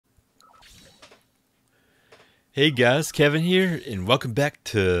Hey guys, Kevin here, and welcome back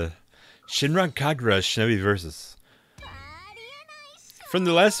to SENRAN KAGURA SHINOVI Versus. From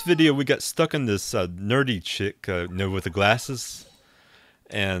the last video, we got stuck on this nerdy chick, with the glasses,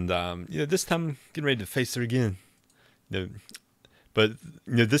 and this time I'm getting ready to face her again. But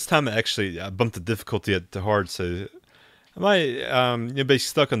this time I bumped the difficulty at the hard, so I might be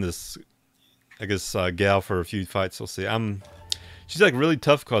stuck on this, I guess, gal for a few fights. We'll see. She's like really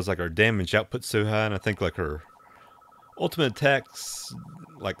tough because like her damage output's so high, and I think like her ultimate attacks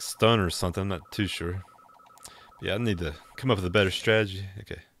like stun or something. I'm not too sure. But yeah, I need to come up with a better strategy.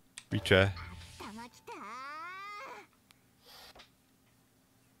 Okay, retry.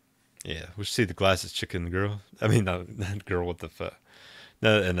 Yeah, we should see the glasses chicken girl. I mean, not girl. What the fuck?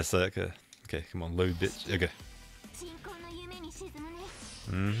 No, and it's like, okay, come on, load, bitch. Okay.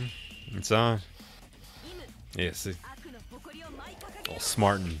 It's on. Yeah, see, all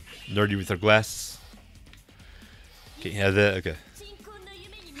smart and nerdy with her glasses. Can't have that. Okay.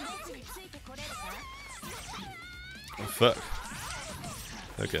 Oh, fuck.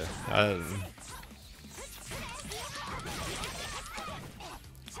 Okay.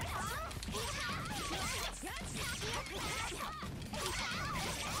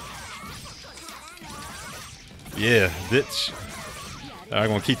 Yeah, bitch. I'm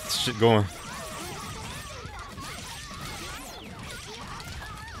gonna keep this shit going.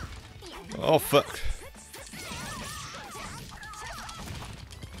 Oh, fuck.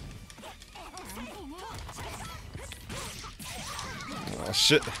 Oh,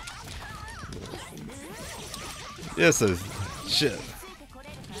 shit. Yes, shit.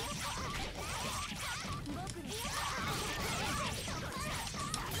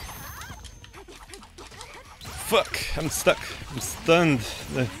 Fuck, I'm stuck. I'm stunned.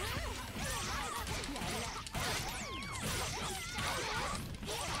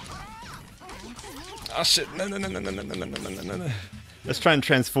 Oh shit, no. Let's try and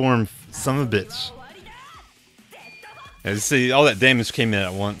transform son of a bitch. And you see, all that damage came in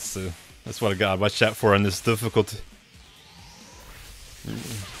at once, so that's what I gotta watch out for on this difficulty.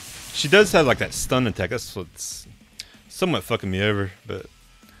 She does have like that stun attack, that's what's somewhat fucking me over, but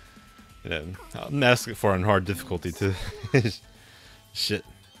yeah, I'm asking for on hard difficulty too. Shit.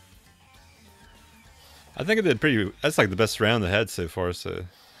 I think I did pretty, that's like the best round I had so far, so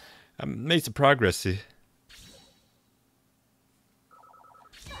I made some progress here.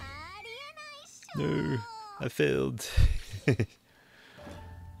 No, I failed.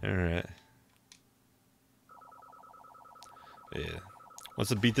 Alright. Yeah.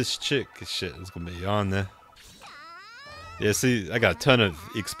 Once I beat this chick, shit, it's gonna be on there. Yeah, see, I got a ton of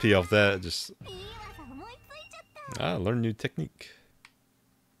XP off that. Just learn a new technique.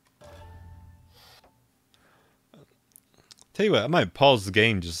 Tell you what, I might pause the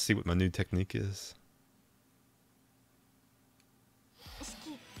game just to see what my new technique is.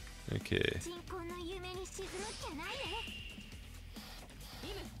 Okay.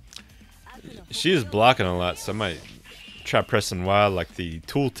 She is blocking a lot, so I might try pressing Y like the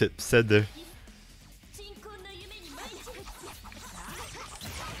tooltip said there.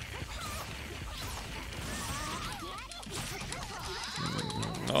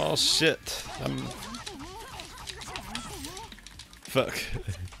 Oh shit. Fuck.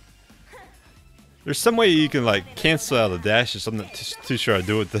 There's some way you can like cancel out the dashes. I'm not too sure I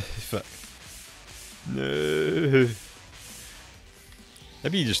do it. Fuck. No.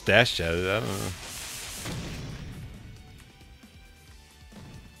 Maybe you just dash at it. I don't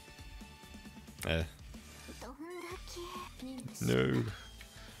know. No.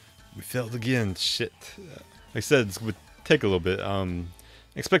 We failed again. Shit. Like I said, it's gonna take a little bit.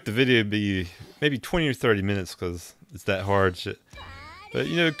 Expect the video to be maybe 20 or 30 minutes because it's that hard shit. But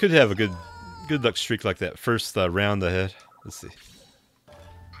it could have a good luck streak like that first round I had. Let's see.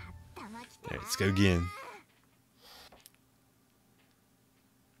 Alright, let's go again.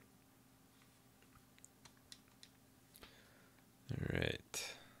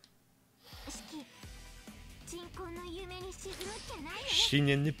 Alright.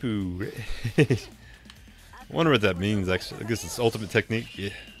 Shinen Nippu. I wonder what that means actually. I guess it's ultimate technique. Yeah.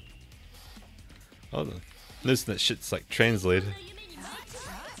 Oh, notice that shit's like translated.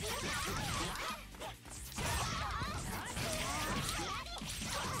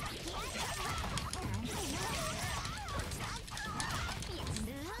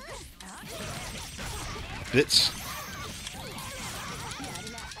 Bitch.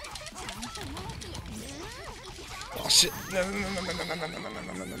 Oh shit. No.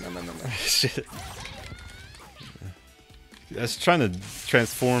 Shit. I was trying to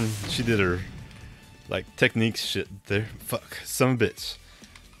transform. She did her like techniques shit there. Fuck. Some bitch.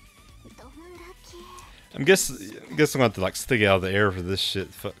 I guess I'm gonna have to like stick out of the air for this shit.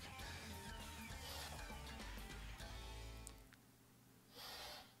 Fuck.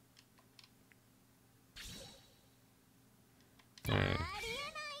 Alright.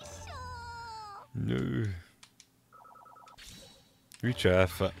 No. Retry,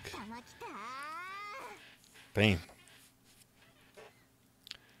 fuck. Bam.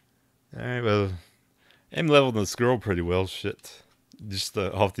 Alright, well, I'm leveling this girl pretty well, shit. Just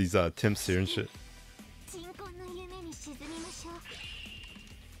off these attempts here and shit.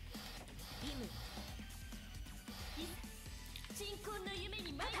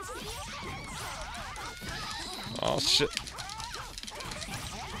 Oh shit.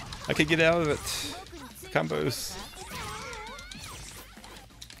 I can get out of it. Combos.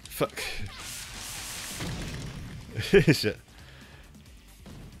 Fuck. Shit.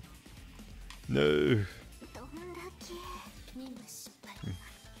 No.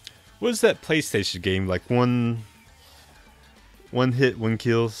 What is that PlayStation game? Like one hit, one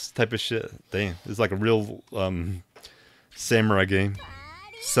kills type of shit? Damn. It's like a real samurai game.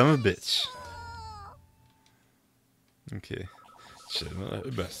 Son of a bitch. Okay.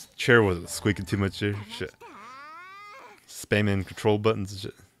 Shit. Best. Chair wasn't squeaking too much here. Shit. Spamming control buttons and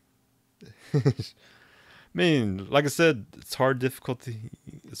shit. I mean, like I said, it's hard difficulty.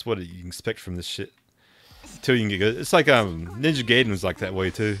 It's what you can expect from this shit. Until you can get good. It's like Ninja Gaiden was like that way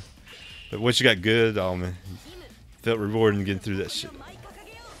too. But once you got good, oh man, felt rewarding getting through that shit.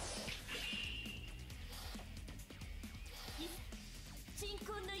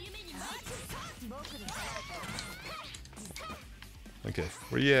 Okay,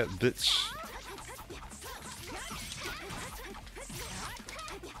 where you at, bitch?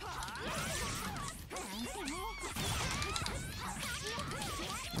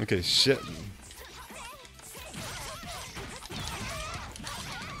 Okay, shit.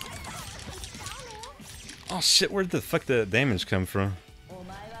 Oh shit, where the fuck did that damage come from?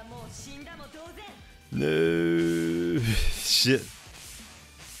 No. Shit.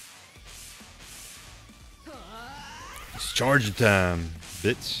 It's charging time,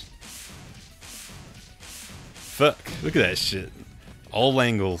 bitch. Fuck, look at that shit. All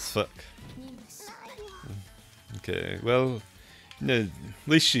angles, fuck. Okay, well, you know, at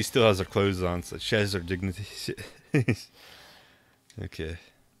least she still has her clothes on, so she has her dignity. Okay.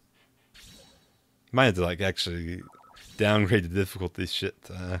 Might have to like actually downgrade the difficulty shit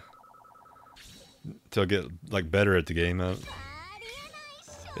till I get like better at the game. But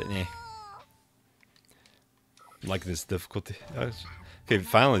yeah, like this difficulty. Okay,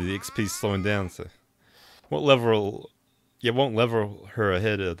 finally the XP's slowing down, so won't level. Yeah, won't level her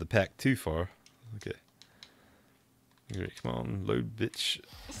ahead of the pack too far. Okay. Great, come on, load, bitch.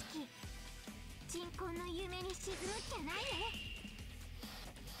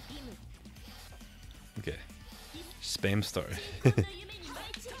 Okay. Spam star.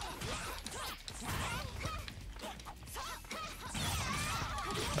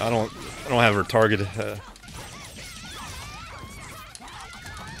 I don't have her targeted.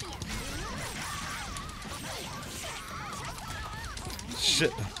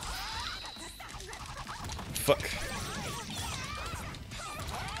 Shit. Fuck.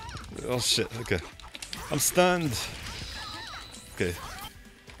 Oh shit. Okay. I'm stunned. Okay.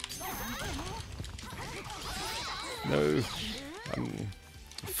 No.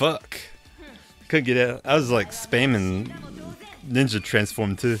 Fuck. Couldn't get out. I was like spamming ninja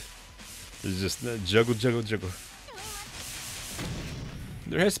transform too. It's just juggle, juggle, juggle.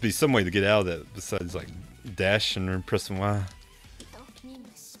 There has to be some way to get out of that besides like dashing or pressing Y.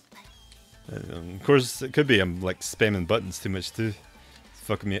 Of course, it could be I'm like spamming buttons too much too. It's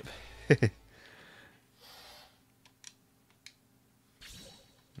fucking me up.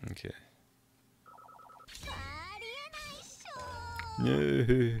 Okay.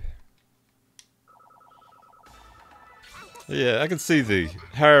 No. Yeah, I can see the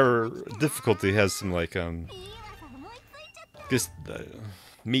higher difficulty has some like just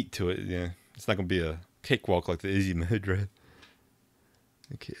meat to it. Yeah, it's not gonna be a cakewalk like the easy mode, right?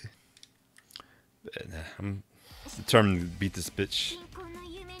 Okay. But, nah, I'm determined to beat this bitch.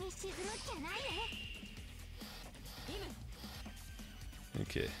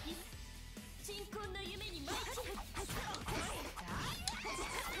 Okay.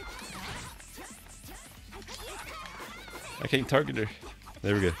 I can't target her.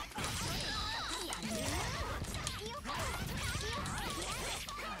 There we go.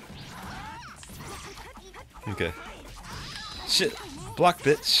 Okay. Shit. Block,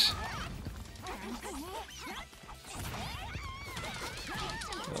 bitch.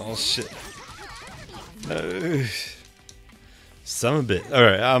 Oh, shit. No. Some of it.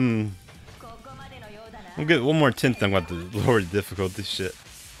 Alright, I'll get one more attempt. I'm about to lower the difficulty. Shit.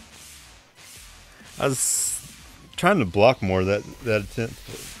 I was trying to block more of that attempt,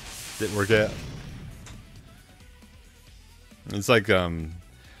 but didn't work out. It's like the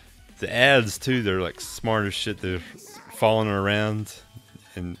ads too. They're like smart as shit. They're following around,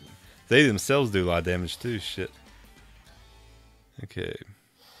 and they themselves do a lot of damage too. Shit. Okay.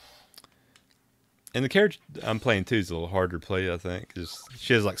 And the character I'm playing too is a little harder to play, I think.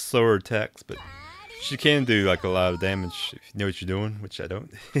 She has like slower attacks, but she can do like a lot of damage if you know what you're doing, which I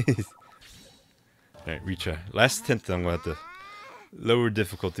don't. Alright, retry. Last attempt, I'm going to have to lower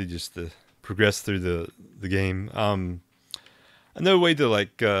difficulty just to progress through the game. I know a way to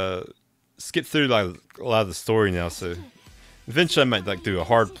like skip through like a lot of the story now, so eventually I might like do a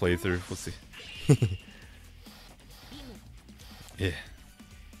hard playthrough. We'll see. Yeah.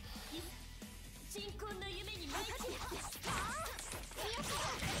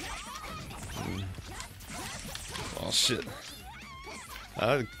 Oh shit.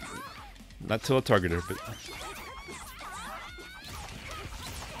 Not till I target her, but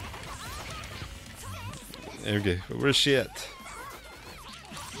there we go. Where's she at?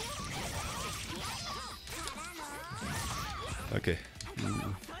 Okay.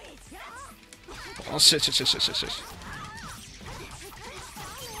 Oh shit, shit.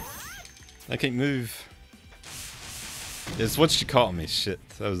 I can't move. It's what she caught me. Shit,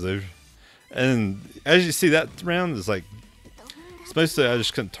 that was over. And as you see, that round is like, it's mostly I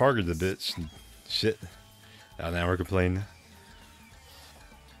just couldn't target the bitch. And shit. Oh, now we're complaining.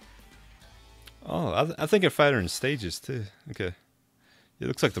 Oh, I think I fight her in stages too. Okay. It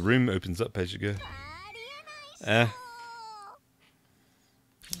looks like the room opens up as you go.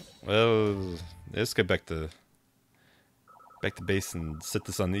 Well, let's go back to base and set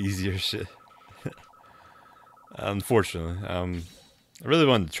this on the easier shit. Unfortunately, I really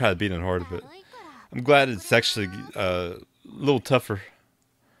wanted to try to beat it hard, but I'm glad it's actually a little tougher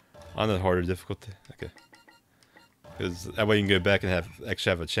on the harder difficulty. Okay, because that way you can go back and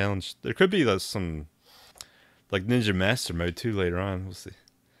actually have a challenge. There could be some like Ninja Master mode too later on. We'll see.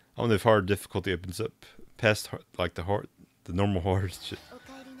 I wonder if hard difficulty opens up past like the normal hard shit.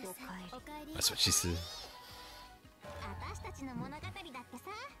 That's what she said.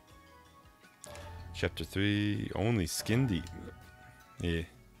 Chapter 3, only skin deep. Yeah.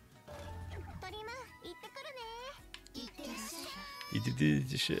 You did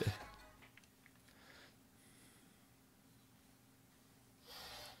the shit.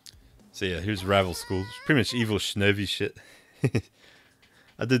 So yeah, here's rival school. It's pretty much evil shinobi shit.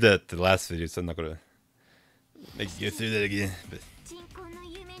 I did that the last video, so I'm not gonna make you go through that again. But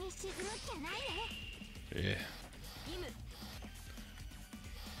yeah.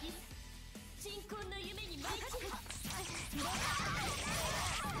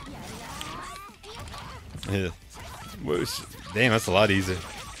 Yeah. Whoa, damn, that's a lot easier.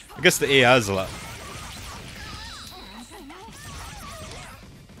 I guess the AI is a lot.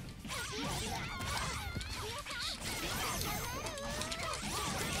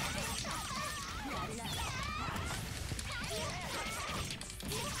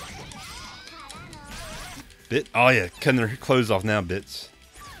 Bit? Oh yeah, cutting their clothes off now, bits.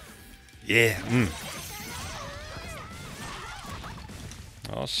 Yeah.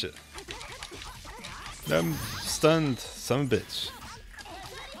 Oh shit. I'm stunned, son of a bitch.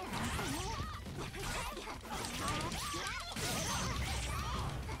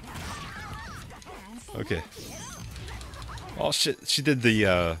 Okay. Oh shit, she did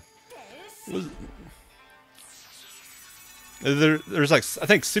the there's like, I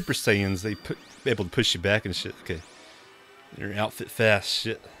think Super Saiyans, they be able to push you back and shit. Okay. Your outfit fast,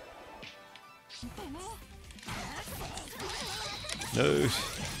 shit. No.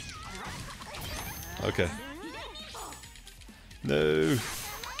 Okay. No. The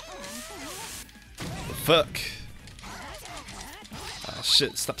fuck. Oh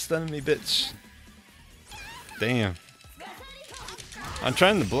shit, stop stunning me, bitch. Damn. I'm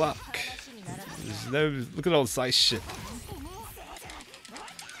trying to block. There's no, look at all this ice shit.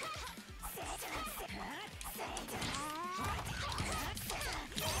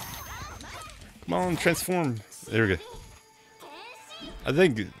 Come on, transform. There we go. I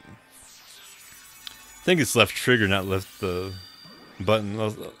think it's left trigger, not left the button. I'll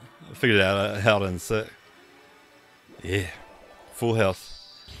figure it out how in a sec. Yeah, full health.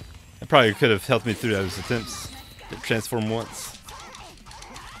 That probably could have helped me through those attempts to transform once.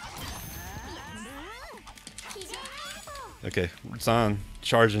 Okay, it's on.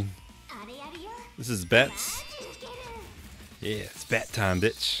 Charging. This is bats. Yeah, it's bat time,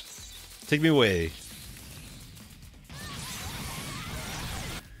 bitch. Take me away.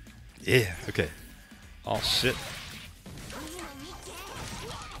 Yeah, okay. Oh shit.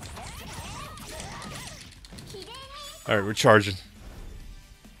 Alright, we're charging.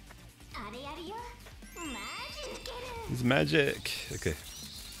 It's magic. Okay.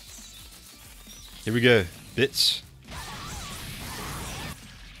 Here we go, bitch.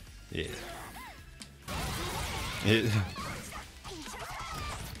 Yeah. Yeah.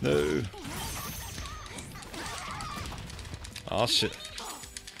 No. Oh shit.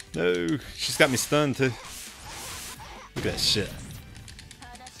 No. She's got me stunned too. Look at that shit.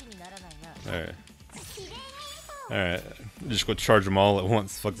 Alright. Alright. I'm just gonna charge them all at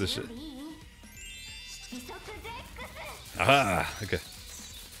once. Fuck this shit. Ah, okay.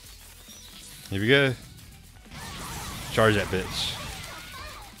 Here we go. Charge that bitch.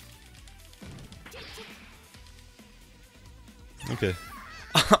 Okay.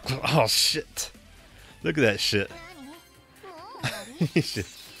 Oh shit. Look at that shit. Shit.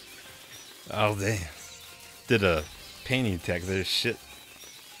 Oh damn. Did a painting attack there, shit.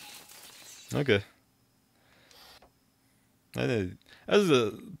 Okay. That was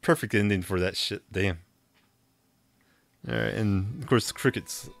a perfect ending for that shit, damn. Alright, and of course the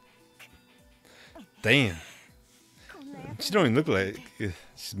crickets. Damn. She don't even look like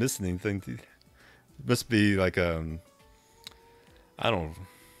she's missing anything. It must be like I don't know,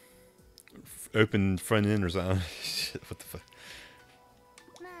 open front end or something. Shit, what the fuck?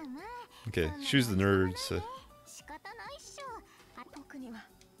 Okay, choose the nerd. So.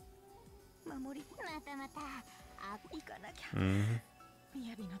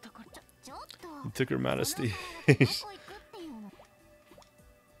 He took her modesty.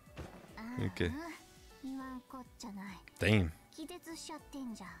 Okay. Damn.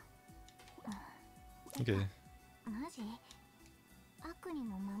 Okay.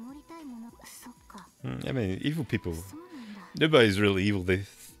 I mean, evil people. Nobody's really evil. They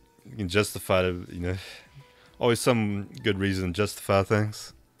can justify it, you know. Always some good reason to justify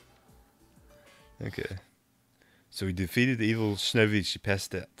things. Okay. So we defeated the evil Shinovi. She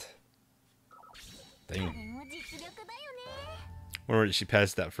passed out. Damn. Where did she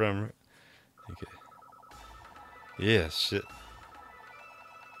pass that from? Okay. Yeah, shit.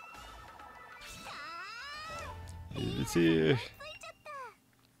 It's here.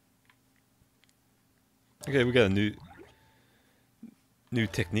 Okay, we got a new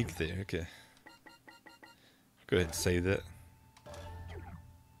technique there. Okay. Go ahead and save that.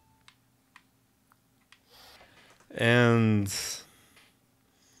 And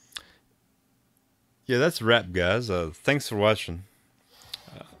yeah, that's a wrap, guys. Thanks for watching.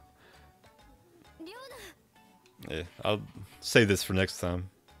 Yeah, I'll save this for next time.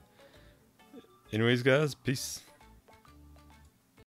 Anyways, guys, peace.